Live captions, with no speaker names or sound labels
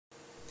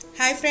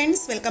Hi friends,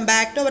 welcome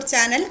back to our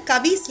channel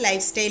Kavi's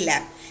Lifestyle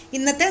Lab.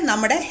 ഇന്നത്തെ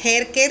നമ്മുടെ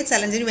hair care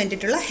ചലഞ്ചിന്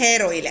വേണ്ടിയിട്ടുള്ള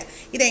hair oil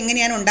ഇത്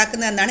എങ്ങനെയാണ്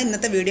ഉണ്ടാക്കുന്നതെന്നാണ്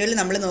ഇന്നത്തെ വീഡിയോയിൽ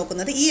നമ്മൾ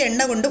നോക്കുന്നത്. ഈ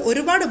എണ്ണ കൊണ്ട്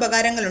ഒരുപാട്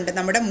ഉപകാരങ്ങളുണ്ട്.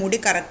 നമ്മുടെ മുടി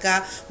കറക്കുക,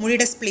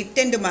 മുടിയുടെ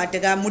സ്പ്ലിറ്റ് എൻഡ്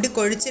മാറ്റുക, മുടി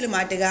കൊഴിച്ചിൽ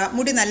മാറ്റുക,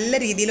 മുടി നല്ല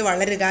രീതിയിൽ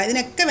വളരുക,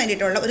 ഇതിനൊക്കെ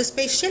വേണ്ടിയിട്ടുള്ള ഒരു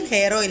സ്പെഷ്യൽ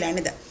ഹെയർ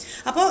ഓയിലാണിത്.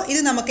 അപ്പോൾ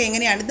ഇത് നമുക്ക്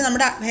എങ്ങനെയാണ്, ഇത്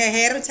നമ്മുടെ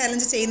ഹെയർ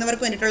ചലഞ്ച്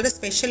ചെയ്യുന്നവർക്ക് വേണ്ടിയിട്ടുള്ള ഒരു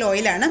സ്പെഷ്യൽ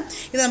ഓയിലാണ്.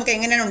 ഇത് നമുക്ക്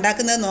എങ്ങനെയാണ്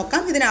ഉണ്ടാക്കുന്നത്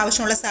നോക്കാം.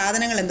 ഇതിനാവശ്യമുള്ള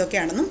സാധനങ്ങൾ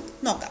എന്തൊക്കെയാണെന്നും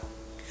നോക്കാം.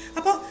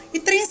 അപ്പോൾ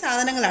ഇത്രയും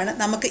സാധനങ്ങളാണ്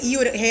നമുക്ക് ഈ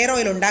ഒരു ഹെയർ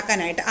ഓയിൽ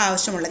ഉണ്ടാക്കാനായിട്ട്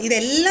ആവശ്യമുള്ളത്.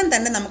 ഇതെല്ലാം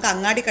തന്നെ നമുക്ക്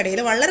അങ്ങാടിക്കടയിൽ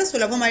വളരെ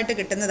സുലഭമായിട്ട്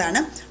കിട്ടുന്നതാണ്,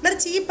 വളരെ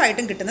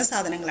ചീപ്പായിട്ടും കിട്ടുന്ന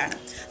സാധനങ്ങളാണ്.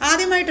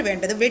 ആദ്യമായിട്ട്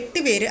വേണ്ടത്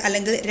വെട്ടിവേര്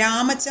അല്ലെങ്കിൽ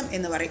രാമച്ചം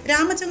എന്ന് പറയും.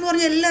 രാമച്ചം എന്ന്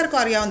പറഞ്ഞാൽ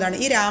എല്ലാവർക്കും അറിയാവുന്നതാണ്.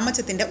 ഈ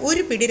രാമച്ചത്തിൻ്റെ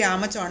ഒരു പിടി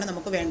രാമച്ചമാണ്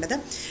നമുക്ക് വേണ്ടത്.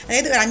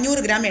 അതായത്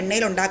 500 ഗ്രാം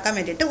എണ്ണയിൽ ഉണ്ടാക്കാൻ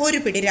വേണ്ടിയിട്ട്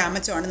ഒരു പിടി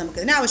രാമച്ചമാണ്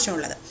നമുക്കിതിന്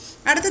ആവശ്യമുള്ളത്.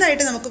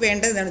 അടുത്തതായിട്ട് നമുക്ക്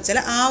വേണ്ടത് എന്താണെന്ന്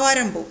വെച്ചാൽ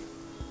ആവാരംപൂ.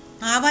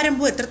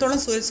 ആവാരംപൂ എത്രത്തോളം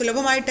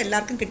സുലഭമായിട്ട്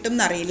എല്ലാവർക്കും കിട്ടും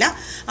എന്നറിയില്ല.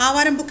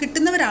 ആവാരംപൂ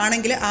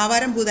കിട്ടുന്നവരാണെങ്കിൽ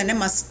ആവാരംപൂ തന്നെ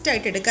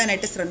മസ്റ്റായിട്ട്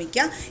എടുക്കാനായിട്ട്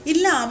ശ്രമിക്കുക.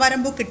 ഇല്ല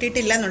ആവാരംപൂ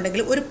കിട്ടിയിട്ടില്ല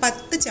എന്നുണ്ടെങ്കിൽ ഒരു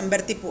 10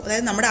 ചെമ്പരത്തിപ്പൂ,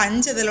 അതായത് നമ്മുടെ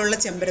 5 ഇതിലുള്ള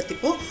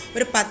ചെമ്പരത്തിപ്പൂ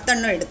ഒരു 10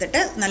 എണ്ണം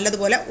എടുത്തിട്ട്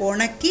നല്ലതുപോലെ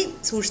ഉണക്കി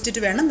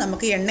സൂക്ഷിച്ചിട്ട് വേണം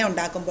നമുക്ക് എണ്ണ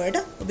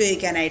ഉണ്ടാക്കുമ്പോഴായിട്ട്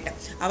ഉപയോഗിക്കാനായിട്ട്.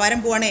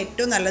 ആവാരംപൂവാണ്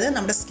ഏറ്റവും നല്ലത്.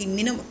 നമ്മുടെ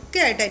സ്കിന്നിനും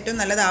ഒക്കെ ആയിട്ട് ഏറ്റവും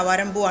നല്ലത്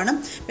ആവാരംപൂവാണ്.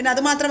 പിന്നെ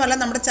അതുമാത്രമല്ല,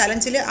 നമ്മുടെ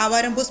ചലഞ്ചിൽ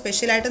ആവാരംപൂ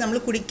സ്പെഷ്യലായിട്ട് നമ്മൾ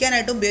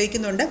കുടിക്കാനായിട്ട്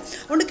ഉപയോഗിക്കുന്നുണ്ട്.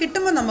 അതുകൊണ്ട്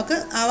കിട്ടുമ്പോൾ നമുക്ക്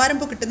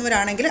ആവാരംപൂ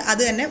കിട്ടുന്നവരാണെങ്കിൽ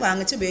അത് തന്നെ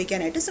വാങ്ങിച്ച് ഉപയോഗിക്കാനായിട്ട്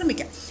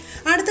ശ്രമിക്കാം.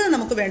 അടുത്തത്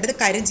നമുക്ക് വേണ്ടത്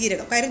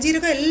കരിഞ്ജീരകം.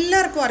 കരിഞ്ജീരകം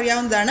എല്ലാവർക്കും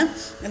അറിയാവുന്നതാണ്.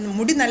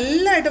 മുടി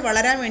നല്ലതായിട്ട്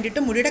വളരാൻ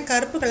വേണ്ടിയിട്ട്, മുടിയുടെ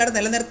കറുപ്പ് കളർ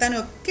നിലനിർത്താനും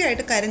ഒക്കെ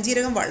ആയിട്ട്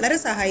കരിഞ്ജീരകം വളരെ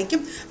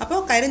സഹായിക്കും.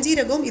 അപ്പോൾ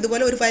കരിഞ്ജീരകവും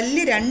ഇതുപോലെ ഒരു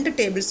വലിയ 2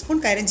 ടേബിൾ സ്പൂൺ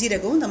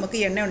കരിഞ്ജീരകവും നമുക്ക്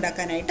എണ്ണ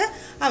ഉണ്ടാക്കാനായിട്ട്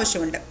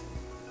ആവശ്യമുണ്ട്.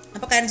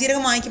 അപ്പോൾ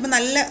കരിഞ്ജീരകം വാങ്ങിക്കുമ്പോൾ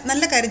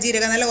നല്ല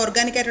കരിഞ്ജീരകം, നല്ല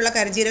ഓർഗാനിക് ആയിട്ടുള്ള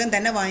കരിഞ്ജീരകം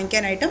തന്നെ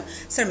വാങ്ങിക്കാനായിട്ടും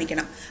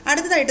ശ്രമിക്കണം.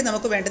 അടുത്തതായിട്ട്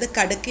നമുക്ക് വേണ്ടത്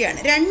കടുക്കയാണ്.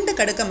 2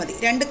 കടുക്ക മതി.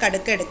 2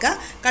 കടുക്ക എടുക്കുക.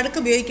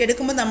 കടുക്ക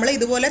എടുക്കുമ്പോൾ നമ്മൾ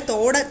ഇതുപോലെ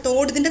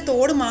ഇതിൻ്റെ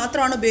തോട്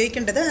മാത്രമാണ്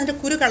ഉപയോഗിക്കേണ്ടത്. അതിൻ്റെ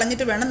കുരു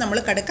കളഞ്ഞിട്ട് വേണം നമ്മൾ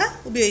കടുക്ക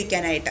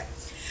ഉപയോഗിക്കാനായിട്ട്.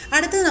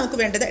 അടുത്തത് നമുക്ക്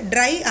വേണ്ടത്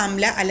ഡ്രൈ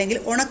ആംല അല്ലെങ്കിൽ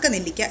ഉണക്ക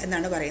നെല്ലിക്ക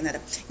എന്നാണ് പറയുന്നത്.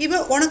 ഇപ്പോൾ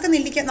ഉണക്ക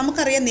നെല്ലിക്ക,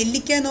 നമുക്കറിയാം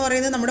നെല്ലിക്ക എന്ന്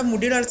പറയുന്നത് നമ്മുടെ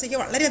മുടിയുടെ വളർച്ചയ്ക്ക്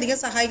വളരെയധികം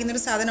സഹായിക്കുന്ന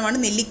ഒരു സാധനമാണ്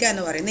നെല്ലിക്ക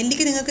എന്ന് പറയുന്നത്.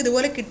 നെല്ലിക്ക നിങ്ങൾക്ക്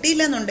ഇതുപോലെ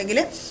കിട്ടിയില്ല എന്നുണ്ടെങ്കിൽ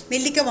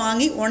നെല്ലിക്ക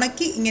വാങ്ങി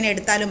ഉണക്കി ഇങ്ങനെ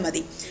എടുത്താലും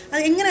മതി. അത്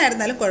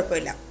എങ്ങനെയായിരുന്നാലും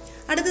കുഴപ്പമില്ല.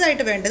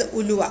 അടുത്തതായിട്ട് വേണ്ടത്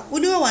ഉലുവ.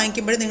 ഉലുവ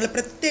വാങ്ങിക്കുമ്പോൾ നിങ്ങൾ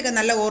പ്രത്യേകം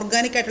നല്ല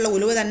ഓർഗാനിക് ആയിട്ടുള്ള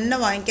ഉലുവ തന്നെ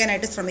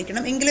വാങ്ങിക്കാനായിട്ട്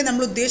ശ്രമിക്കണം. എങ്കിലേ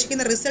നമ്മൾ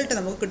ഉദ്ദേശിക്കുന്ന റിസൾട്ട്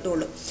നമുക്ക്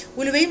കിട്ടുള്ളൂ.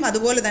 ഉലുവയും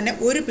അതുപോലെ തന്നെ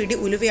ഒരു പിടി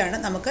ഉലുവയാണ്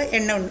നമുക്ക്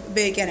എണ്ണ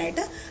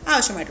ഉപയോഗിക്കാനായിട്ട്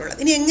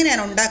ആവശ്യമായിട്ടുള്ളത്. ഇനി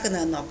എങ്ങനെയാണ്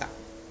ഉണ്ടാക്കുന്നതെന്ന് നോക്കാം.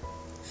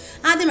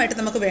 ആദ്യമായിട്ട്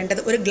നമുക്ക് വേണ്ടത്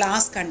ഒരു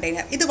ഗ്ലാസ്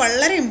കണ്ടെയ്നർ. ഇത്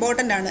വളരെ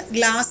ഇമ്പോർട്ടൻ്റ് ആണ്.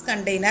 ഗ്ലാസ്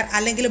കണ്ടെയ്നർ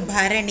അല്ലെങ്കിൽ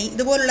ഭരണി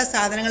ഇതുപോലുള്ള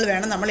സാധനങ്ങൾ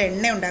വേണം നമ്മൾ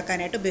എണ്ണ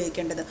ഉണ്ടാക്കാനായിട്ട്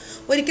ഉപയോഗിക്കേണ്ടത്.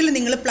 ഒരിക്കലും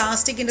നിങ്ങൾ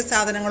പ്ലാസ്റ്റിക്കിൻ്റെ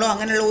സാധനങ്ങളോ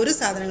അങ്ങനെയുള്ള ഒരു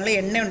സാധനങ്ങളോ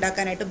എണ്ണ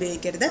ഉണ്ടാക്കാനായിട്ട്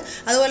ഉപയോഗിക്കരുത്.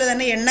 അതുപോലെ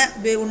തന്നെ എണ്ണ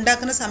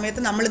ഉണ്ടാക്കുന്ന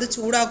സമയത്ത് നമ്മളിത്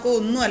ചൂടാക്കുകയോ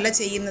ഒന്നുമല്ല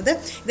ചെയ്യുന്നത്.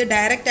 ഇത്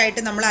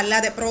ഡയറക്റ്റായിട്ട്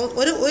നമ്മളല്ലാതെ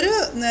ഒരു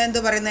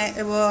എന്താ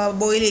പറയുന്നത്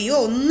ബോയിൽ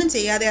ചെയ്യുകയോ ഒന്നും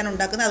ചെയ്യാതെയാണ്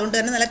ഉണ്ടാക്കുന്നത്. അതുകൊണ്ട്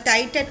തന്നെ നല്ല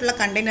ടൈറ്റായിട്ടുള്ള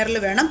കണ്ടെയ്നറിൽ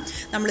വേണം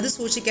നമ്മളിത്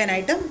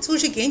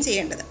സൂക്ഷിക്കുകയും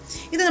ചെയ്യേണ്ടത്.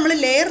 ഇത് നമ്മൾ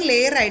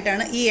ലെയർ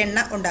ആയിട്ടാണ് ഈ എണ്ണ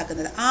ഉണ്ടാക്കുന്നത്.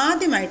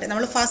 ആദ്യമായിട്ട്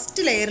നമ്മൾ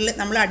ഫസ്റ്റ് ലെയറിൽ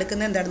നമ്മൾ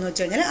അടുക്കുന്നത് എന്താണെന്ന്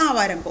വെച്ച് കഴിഞ്ഞാൽ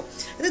ആവാരംപൂ.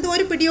 ഇത്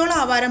ഒരു പിടിയോളം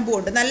ആവാരംപൂ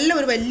ഉണ്ട്.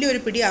 വലിയൊരു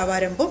പിടി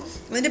ആവാരംപൂ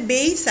അതിൻ്റെ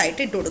ബേസ്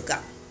ആയിട്ട് ഇട്ട്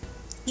കൊടുക്കുക.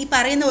 ഈ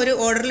പറയുന്ന ഒരു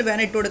ഓർഡറിൽ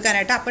വേണം ഇട്ട്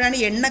കൊടുക്കാനായിട്ട്. അപ്പോഴാണ്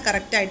എണ്ണ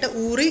കറക്റ്റായിട്ട്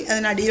ഊറി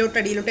അതിന്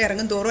അടിയിലോട്ട്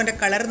ഇറങ്ങും തോറും അതിൻ്റെ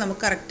കളർ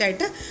നമുക്ക്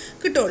കറക്റ്റായിട്ട്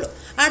കിട്ടുള്ളൂ.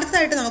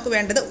 അടുത്തതായിട്ട് നമുക്ക്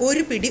വേണ്ടത്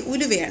ഒരു പിടി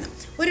ഉലുവയാണ്.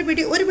 ഒരു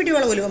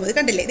പിടിയോളം ഉലുവ മതി.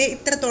 കണ്ടില്ലേ, ഇത്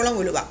ഇത്രത്തോളം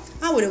ഉലുവ.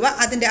 ആ ഉലുവ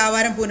അതിൻ്റെ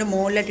ആവാരംപൂവിൻ്റെ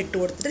മുകളിലായിട്ട് ഇട്ട്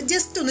കൊടുത്തിട്ട്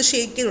ജസ്റ്റ് ഒന്ന്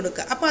ഷേക്ക് ചെയ്ത്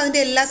കൊടുക്കുക. അപ്പോൾ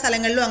അതിൻ്റെ എല്ലാ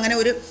സ്ഥലങ്ങളിലും അങ്ങനെ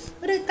ഒരു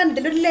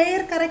കണ്ടിട്ടില്ല ഒരു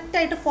ലെയർ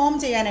കറക്റ്റായിട്ട് ഫോം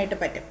ചെയ്യാനായിട്ട്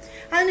പറ്റും.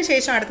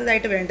 അതിനുശേഷം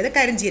അടുത്തതായിട്ട് വേണ്ടത്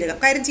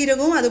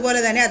കരിഞ്ജീരകവും അതുപോലെ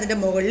തന്നെ അതിൻ്റെ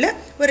മുകളിൽ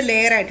ഒരു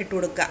ലെയറായിട്ട് ഇട്ട്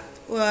കൊടുക്കുക.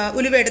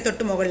 ഉലുവയുടെ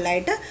തൊട്ട്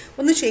മുകളിലായിട്ട്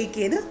ഒന്ന് ഷേക്ക്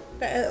ചെയ്ത്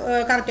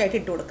കറക്റ്റായിട്ട്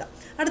ഇട്ട് കൊടുക്കുക.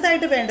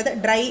 അടുത്തായിട്ട് വേണ്ടത്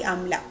ഡ്രൈ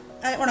ആംല,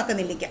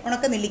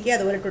 ഉണക്കനെല്ലിക്ക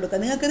അതുപോലെ ഇട്ട് കൊടുക്കുക.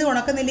 നിങ്ങൾക്കിത്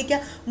ഉണക്കനെല്ലിക്ക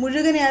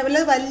മുഴുവനെ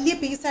വലിയ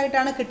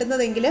പീസായിട്ടാണ്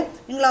കിട്ടുന്നതെങ്കിൽ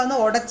നിങ്ങളതൊന്ന്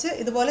ഉടച്ച്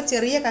ഇതുപോലെ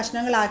ചെറിയ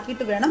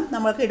കഷ്ണങ്ങളാക്കിയിട്ട് വേണം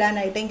നമ്മൾക്ക്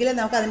ഇടാനായിട്ട്. എങ്കിലും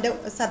നമുക്ക് അതിൻ്റെ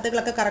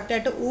സത്തുകളൊക്കെ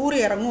കറക്റ്റായിട്ട് ഊറി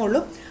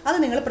ഇറങ്ങുള്ളൂ. അത്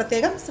നിങ്ങൾ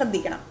പ്രത്യേകം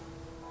ശ്രദ്ധിക്കണം.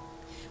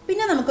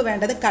 പിന്നെ നമുക്ക്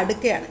വേണ്ടത്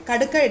കടുക്കയാണ്.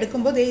 കടുക്ക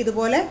എടുക്കുമ്പോൾ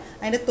ഇതുപോലെ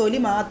അതിൻ്റെ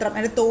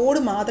അതിൻ്റെ തോട്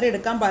മാത്രമേ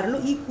എടുക്കാൻ പാടുള്ളൂ.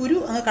 ഈ കുരു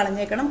അങ്ങ്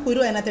കളഞ്ഞേക്കണം.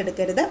 കുരു അതിനകത്ത്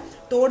എടുക്കരുത്.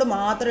 തോട്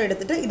മാത്രം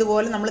എടുത്തിട്ട്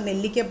ഇതുപോലെ നമ്മൾ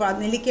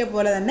നെല്ലിക്ക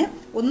പോലെ തന്നെ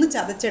ഒന്ന്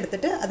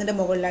ചതച്ചെടുത്തിട്ട് അതിൻ്റെ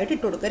മുകളിലായിട്ട്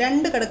ഇട്ട് കൊടുക്കുക.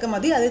 2 കടുക്ക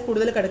മതി, അതിൽ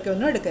കൂടുതൽ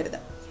കടുക്കയൊന്നും എടുക്കരുത്.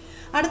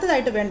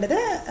 അടുത്തതായിട്ട് വേണ്ടത്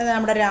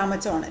നമ്മുടെ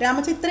രാമച്ചമാണ്.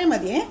 രാമച്ചം ഇത്രയും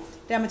മതിയേ.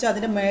 രാമച്ചം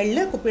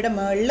അതിൻ്റെ കുപ്പിയുടെ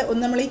മുകളിൽ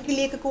ഒന്ന് നമ്മൾ ഈ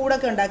കിളിയൊക്കെ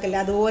കൂടൊക്കെ ഉണ്ടാക്കില്ല,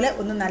 അതുപോലെ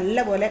ഒന്ന്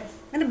നല്ലപോലെ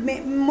അങ്ങനെ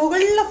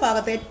മുകളിലെ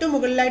ഭാഗത്ത് ഏറ്റവും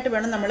മുകളിലായിട്ട്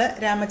വേണം നമ്മൾ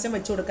രാമച്ചം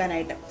വെച്ച്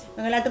കൊടുക്കാനായിട്ട്.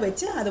 മുകളിലായിട്ട്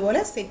വെച്ച് അതുപോലെ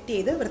സെറ്റ്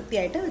ചെയ്ത്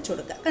വൃത്തിയായിട്ട് വെച്ച്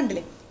കൊടുക്കുക.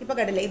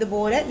 കണ്ടില്ലേ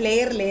ഇതുപോലെ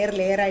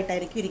ലെയർ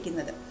ആയിട്ടായിരിക്കും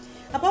ഇരിക്കുന്നത്.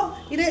 അപ്പോൾ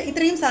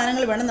ഇത്രയും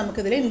സാധനങ്ങൾ വേണം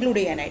നമുക്കിതിൽ ഇൻക്ലൂഡ്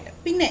ചെയ്യാനായിട്ട്.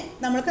 പിന്നെ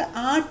നമുക്ക്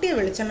ആട്ടിയ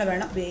വെളിച്ചെണ്ണ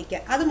വേണം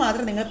ഉപയോഗിക്കാൻ. അത്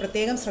മാത്രം നിങ്ങൾ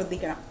പ്രത്യേകം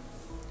ശ്രദ്ധിക്കണം.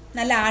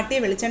 നല്ല ആട്ടിയ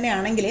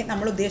വെളിച്ചെണ്ണയാണെങ്കിൽ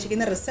നമ്മൾ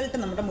ഉദ്ദേശിക്കുന്ന റിസൾട്ട്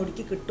നമ്മുടെ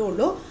മുടിക്ക്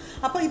കിട്ടുള്ളൂ.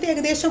 അപ്പോൾ ഇത്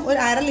ഏകദേശം ഒരു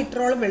 1/2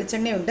 ലിറ്ററോളം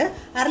വെളിച്ചെണ്ണയുണ്ട്.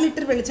 1/2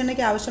 ലിറ്റർ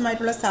വെളിച്ചെണ്ണയ്ക്ക്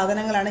ആവശ്യമായിട്ടുള്ള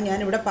സാധനങ്ങളാണ്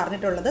ഞാനിവിടെ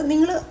പറഞ്ഞിട്ടുള്ളത്.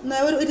 നിങ്ങൾ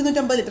ഒരു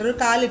 250 ലിറ്റർ, ഒരു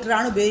 1/4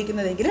 ലിറ്ററാണ്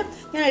ഉപയോഗിക്കുന്നതെങ്കിൽ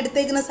ഞാൻ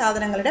എടുത്തേക്കുന്ന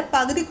സാധനങ്ങളുടെ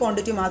പകുതി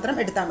ക്വാണ്ടിറ്റി മാത്രം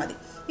എടുത്താൽ മതി.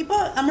 ഇപ്പോൾ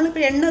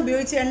നമ്മളിപ്പോൾ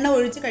എണ്ണ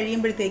ഒഴിച്ച്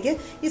കഴിയുമ്പോഴത്തേക്ക്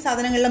ഈ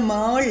സാധനങ്ങളുടെ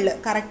മുകളിൽ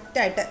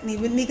കറക്റ്റായിട്ട്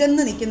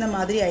നികന്ന് നിൽക്കുന്ന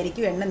മാതിരി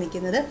ആയിരിക്കും എണ്ണ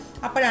നിൽക്കുന്നത്.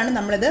 അപ്പോഴാണ്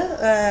നമ്മളിത്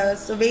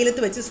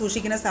വെയിലത്ത് വെച്ച്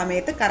സൂക്ഷിക്കുന്ന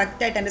സമയത്ത്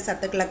കറക്റ്റായിട്ട് അതിൻ്റെ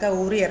സത്തുക്കളൊക്കെ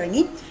ഊറി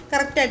ഇറങ്ങി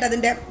കറക്റ്റായിട്ട്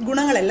അതിൻ്റെ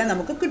ഗുണങ്ങളെല്ലാം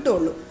നമുക്ക്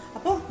കിട്ടുള്ളൂ.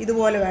 അപ്പോൾ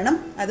ഇതുപോലെ വേണം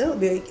അത്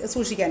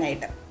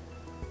സൂക്ഷിക്കാനായിട്ട്.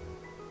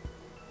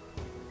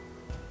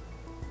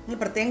 നിങ്ങൾ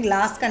പ്രത്യേകം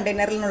ഗ്ലാസ്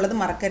കണ്ടെയ്നറിൽ നിന്നുള്ളത്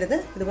മറക്കരുത്.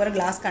 ഇതുപോലെ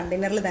ഗ്ലാസ്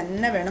കണ്ടെയ്നറിൽ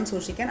തന്നെ വേണം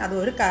സൂക്ഷിക്കാൻ. അത്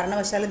ഒരു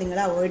കാരണവശാലും നിങ്ങൾ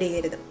അവോയ്ഡ്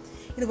ചെയ്യരുത്.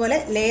 ഇതുപോലെ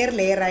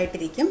ലെയർ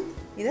ആയിട്ടിരിക്കും.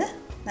 ഇത്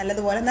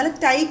നല്ലതുപോലെ നല്ല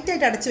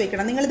ടൈറ്റായിട്ട് അടച്ചു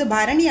വെക്കണം. നിങ്ങളിത്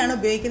ഭരണിയാണ്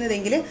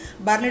ഉപയോഗിക്കുന്നതെങ്കിൽ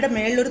ഭരണിയുടെ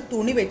മേളിലൊരു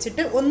തുണി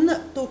വെച്ചിട്ട് ഒന്ന്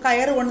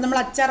കയറ് കൊണ്ട്, നമ്മൾ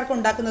അച്ചാറൊക്കെ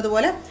ഉണ്ടാക്കുന്നത്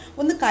പോലെ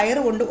ഒന്ന്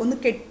കയറ് കൊണ്ട് ഒന്ന്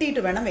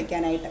കെട്ടിയിട്ട് വേണം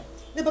വെക്കാനായിട്ട്.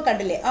 ഇതിപ്പോൾ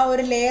കണ്ടില്ലേ, ആ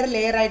ഒരു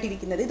ലെയർ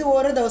ആയിട്ടിരിക്കുന്നത്. ഇത്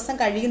ഓരോ ദിവസം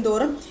കഴിയും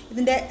തോറും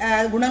ഇതിൻ്റെ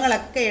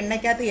ഗുണങ്ങളൊക്കെ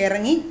എണ്ണയ്ക്കകത്ത്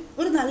ഇറങ്ങി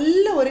ഒരു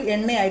നല്ല ഒരു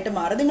എണ്ണയായിട്ട്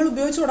മാറും. നിങ്ങൾ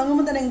ഉപയോഗിച്ച്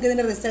തുടങ്ങുമ്പോൾ തന്നെ നിങ്ങൾക്ക്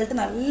ഇതിൻ്റെ റിസൾട്ട്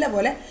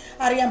നല്ലപോലെ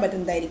അറിയാൻ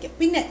പറ്റുന്നതായിരിക്കും.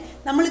 പിന്നെ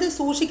നമ്മളിത്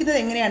സൂക്ഷിക്കുന്നത്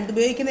എങ്ങനെയാണ്, ഇത്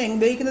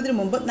ഉപയോഗിക്കുന്നതിന്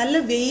മുമ്പ് നല്ല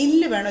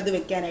വെയിലിൽ വേണം ഇത്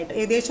വെക്കാനായിട്ട്.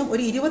 ഏകദേശം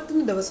ഒരു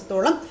 21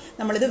 ദിവസത്തോളം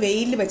നമ്മളിത്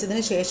വെയിലിൽ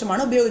വെച്ചതിന്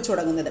ശേഷമാണ് ഉപയോഗിച്ച്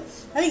തുടങ്ങുന്നത്.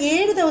 അത്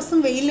 7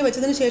 ദിവസം വെയിലിൽ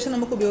വെച്ചതിന് ശേഷം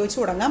നമുക്ക് ഉപയോഗിച്ച്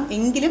തുടങ്ങാം.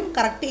 എങ്കിലും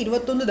കറക്റ്റ്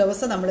 21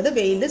 ദിവസം നമ്മളിത്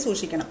വെയിലിൽ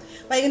സൂക്ഷിക്കണം.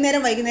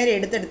 വൈകുന്നേരം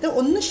എടുത്തെടുത്ത്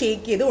ഒന്ന്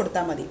ഷേക്ക് ചെയ്ത് കൊടുത്താൽ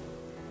മതി.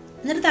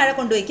 എന്നിട്ട് താഴെ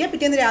കൊണ്ടുവയ്ക്കുക.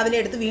 പിറ്റേന്ന് രാവിലെ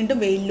എടുത്ത് വീണ്ടും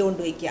വെയിലിൽ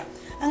കൊണ്ടുവയ്ക്കുക.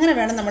 അങ്ങനെ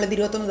വേണം നമ്മളിത്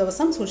 21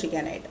 ദിവസം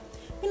സൂക്ഷിക്കാനായിട്ട്.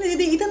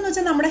 പിന്നെ ഇതെന്ന്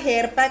വെച്ചാൽ നമ്മുടെ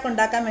ഹെയർ പാക്ക്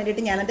ഉണ്ടാക്കാൻ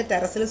വേണ്ടിയിട്ട് ഞാൻ എൻ്റെ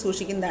ടെറസിൽ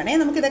സൂക്ഷിക്കുന്നതാണ്.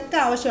 നമുക്കിതൊക്കെ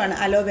ആവശ്യമാണ്.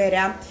 അലോവേര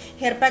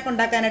ഹെയർ പാക്ക്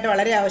ഉണ്ടാക്കാനായിട്ട്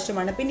വളരെ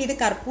ആവശ്യമാണ്. പിന്നെ ഇത്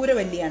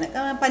കർപ്പൂരവല്ലിയാണ്,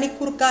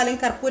 പനിക്കുറുക്ക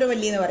അല്ലെങ്കിൽ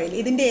കർപ്പൂരവല്ലി എന്ന് പറയില്ല.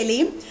 ഇതിൻ്റെ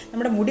ഇലയും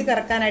നമ്മുടെ മുടി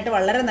കറക്കാനായിട്ട്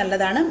വളരെ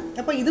നല്ലതാണ്.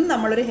 അപ്പോൾ ഇതും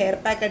നമ്മളൊരു ഹെയർ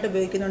പാക്കായിട്ട്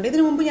ഉപയോഗിക്കുന്നുണ്ട്.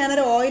 ഇതിനു മുമ്പ്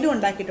ഞാനൊരു ഓയിലും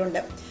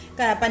ഉണ്ടാക്കിയിട്ടുണ്ട്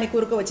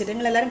പനിക്കൂർക്ക വെച്ചിട്ട്.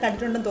 നിങ്ങളെല്ലാവരും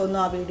കണ്ടിട്ടുണ്ടെന്ന് തോന്നുന്നു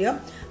ആ വീഡിയോ.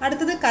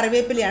 അടുത്തത്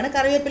കറിവേപ്പിലയാണ്.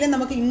 കറിവേപ്പില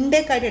നമുക്ക്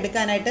ഇൻടേക്കായിട്ട്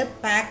എടുക്കാനായിട്ട്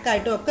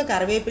പാക്കായിട്ടും ഒക്കെ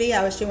കറിവേപ്പിലയും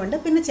ആവശ്യമുണ്ട്.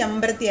 പിന്നെ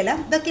ചെമ്പരത്തി ഇല,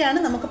 ഇതൊക്കെയാണ്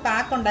നമുക്ക്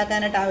പാക്ക്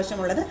ഉണ്ടാക്കാനായിട്ട്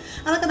ആവശ്യമുള്ളത്.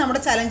 അതൊക്കെ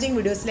നമ്മുടെ ചലഞ്ചിങ്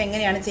വീഡിയോസിൽ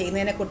എങ്ങനെയാണ്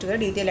ചെയ്യുന്നതിനെക്കുറിച്ച്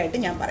ഡീറ്റെയിൽ ആയിട്ട്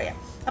ഞാൻ പറയാം.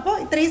 അപ്പോൾ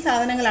ഇത്രയും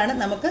സാധനങ്ങളാണ്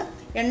നമുക്ക്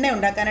എണ്ണ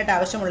ഉണ്ടാക്കാനായിട്ട്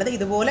ആവശ്യമുള്ളത്.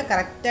 ഇതുപോലെ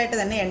കറക്റ്റായിട്ട്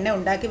തന്നെ എണ്ണ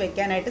ഉണ്ടാക്കി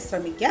വെക്കാനായിട്ട്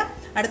ശ്രമിക്കുക.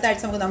 അടുത്ത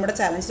ആഴ്ച നമുക്ക് നമ്മുടെ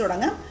ചലഞ്ച്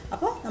തുടങ്ങാം.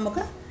 അപ്പോൾ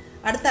നമുക്ക്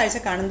അടുത്ത ആഴ്ച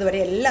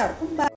കാണുന്നതുവരെ എല്ലാവർക്കും ബൈ.